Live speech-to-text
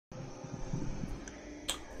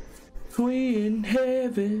We in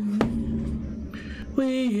heaven.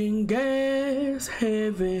 We in gas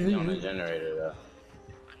heaven. You on the generator though.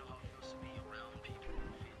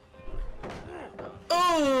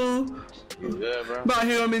 Oh! You good, bro? About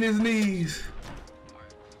him in his knees.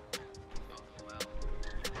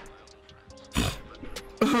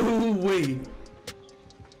 Oh, wait.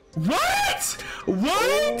 What?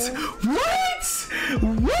 What? What?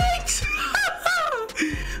 What?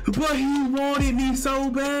 But he wanted me so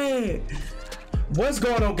bad. What's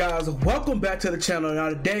going on, guys? Welcome back to the channel. Now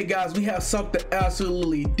today, guys, we have something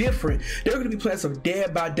absolutely different. They're going to be playing some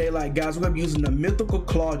Dead by Daylight, guys. We're going to be using the mythical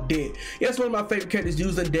Claudette. Yes, one of my favorite characters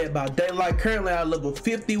using Dead by Daylight. Currently at level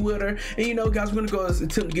 50 with her. And you know, guys, we're going to go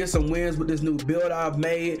attempt to get some wins with this new build I've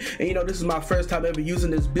made. And you know, this is my first time ever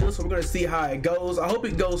using this build, so we're going to see how it goes. I hope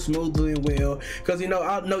it goes smoothly and well, because you know,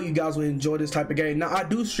 I know you guys will enjoy this type of game. Now, I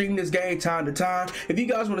do stream this game time to time. If you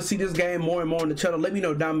guys want to see this game more and more on the channel, let me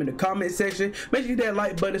know down in the comment section. Make sure you hit that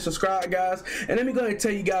like button, subscribe, guys. And let me go ahead and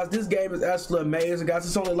tell you guys, this game is absolutely amazing, guys.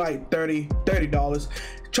 It's only like $30.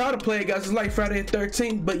 Try to play it, guys. It's like Friday the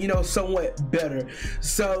 13th, but you know, somewhat better.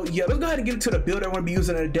 So yeah, let's go ahead and get into the build I'm going to be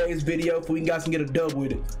using in today's video for you guys can get a dub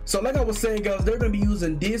with it. So like I was saying, guys, they're going to be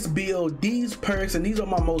using this build, these perks, and these are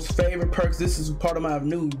my most favorite perks. This is part of my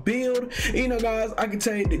new build. And, you know, guys, I can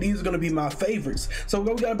tell you that these are going to be my favorites. So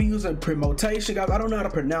we're going to be using SupremeTDK, guys. I don't know how to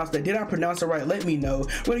pronounce that. Did I pronounce it right? Let me know.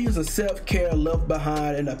 We're going to use a self-care, left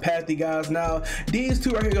behind, and apathy, guys. Now these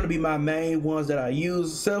two right here are going to be my main ones that I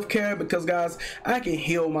use. Self-care because, guys, I can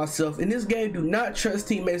heal myself in this game. Do not trust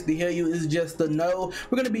teammates to heal you. It's just a no.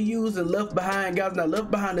 We're going to be using left behind, guys. Now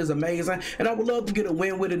left behind is amazing, and I would love to get a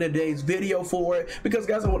win with it in today's video for it, because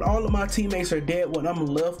guys, when all of my teammates are dead, when I'm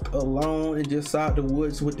left alone and just out the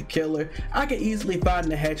woods with the killer, I can easily find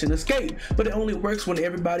the hatch and escape. But it only works when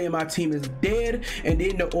everybody in my team is dead, and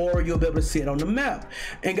then the aura you'll be able to see it on the map.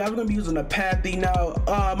 And guys, we're going to be using apathy. Now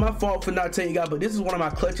my fault for not telling you guys, but this is one of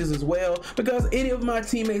my clutches as well, because any of my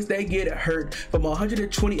teammates, they get hurt from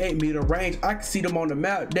 128-meter range, I can see them on the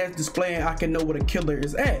map that's displaying. I can know where the killer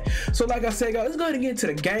is at. So like I said, guys, let's go ahead and get into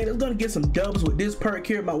the game. Let's go ahead and get some dubs with this perk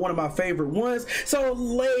here, one of my favorite ones. So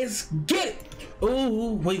let's get it.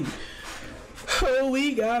 Ooh, wait. Oh,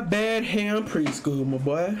 we got bad ham preschool, my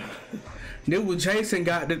boy. This was Jason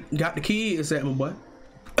got the kids at, my boy.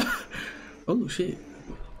 Oh shit.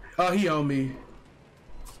 Oh, he on me.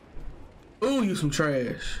 Oh, you some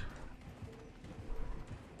trash.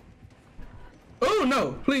 Oh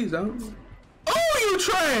no, please don't. Oh, you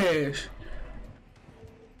trash.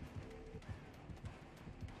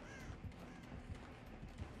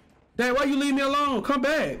 Dad, why you leave me alone? Come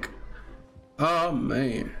back. Oh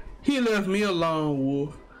man, he left me alone,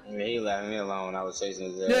 Wolf. Yeah, he left me alone when I was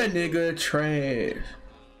chasing his ass. That nigga trash.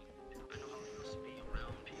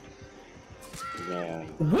 Yeah.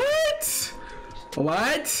 What?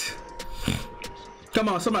 What? Come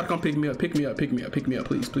on, somebody come pick me up. Pick me up, pick me up, pick me up,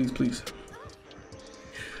 please, please, please.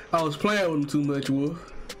 I was playing with him too much,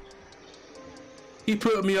 Wolf. He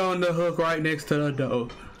put me on the hook right next to the door.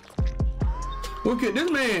 Look at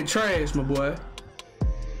this man trash, my boy.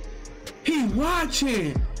 He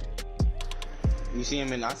watching. You see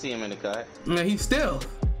him in? I see him in the cut. Man, he's stealth.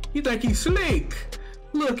 You think he's slick?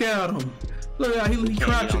 Look at him. Look how he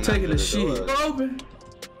crouching, taking the shit. Open.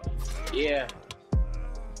 Yeah.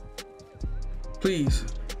 Please,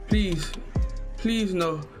 please, please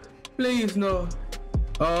no, please no.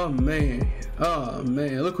 Oh man,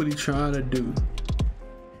 look what he trying to do.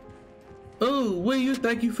 Oh, where you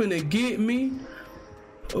think you finna get me?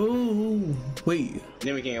 Oh, wait.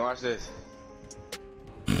 Then we can't watch this.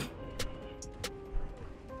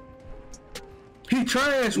 He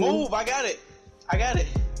trash. Move! I got it. I got it.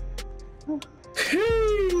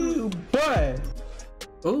 Hey, boy.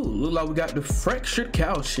 Oh, look like we got the fractured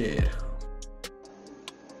cow shed.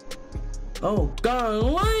 Oh,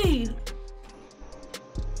 golly.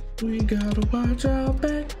 We gotta watch our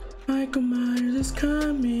back. Michael Myers is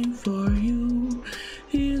coming for you.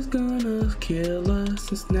 He's gonna kill us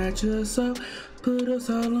and snatch us up, put us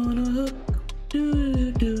all on a hook.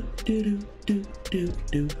 Do do do do do do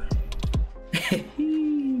do.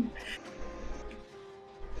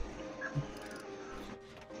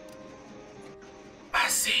 I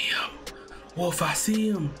see him, Wolf. I see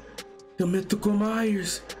him. The mythical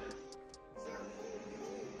Myers.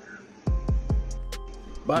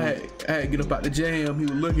 I had to get up out the jam. He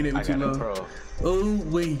was looking at me too long. Pro. Oh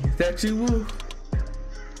wait, is that you, Wolf?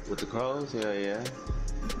 With the crows? Hell yeah.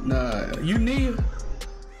 Nah, you near?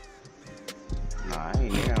 Nah, I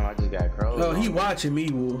ain't near him. I just got crows. Oh, he watching me,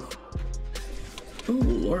 Wolf. Oh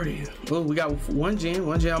lordy. Oh, we got one gen.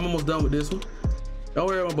 I'm almost done with this one. Don't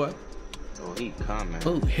worry, my boy. Oh, he coming.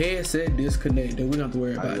 Oh, headset disconnected. We don't have to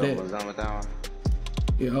worry about that. Was done with that one?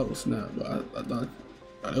 Yeah, oh snap. I thought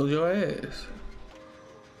it was your ass.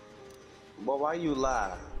 But why you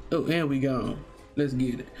lie? Oh, and we gone. Let's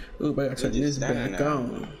get it. Oh, I gotta turn this back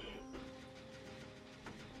on.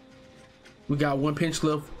 We got one pinch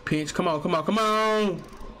left. Pinch. Come on, come on, come on.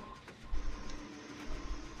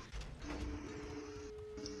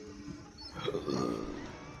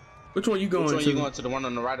 Which one you going to? Which one you going to? The one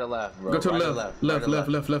on the right or left, bro? Go to the right left.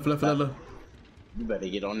 Left. You better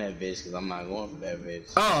get on that bitch, cause I'm not going for that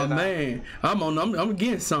bitch. Oh man, I'm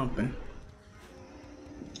getting something.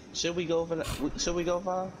 Should we go for that? Should we go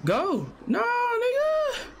for? Go. No,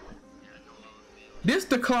 nigga. This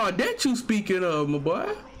the Claudette you speaking of, my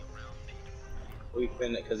boy. We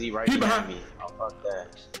finna, cause he right behind me. Oh fuck that.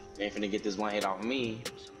 You ain't finna get this one hit off me.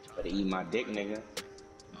 Better eat my dick, nigga.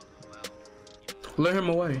 Let him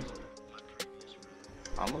away.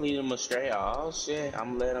 I'm gonna lead him astray. Oh shit,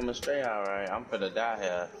 I'm gonna let him astray. All right, I'm finna die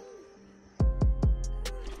here.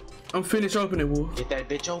 I'm finished opening, boy. Get that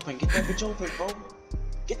bitch open. Get that bitch open, bro.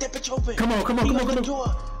 Get that bitch open. Come on, come on, come on, come on.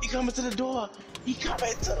 Door. He coming to the door. He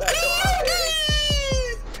coming to the door.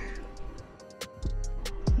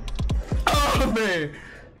 Oh man.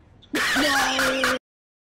 No.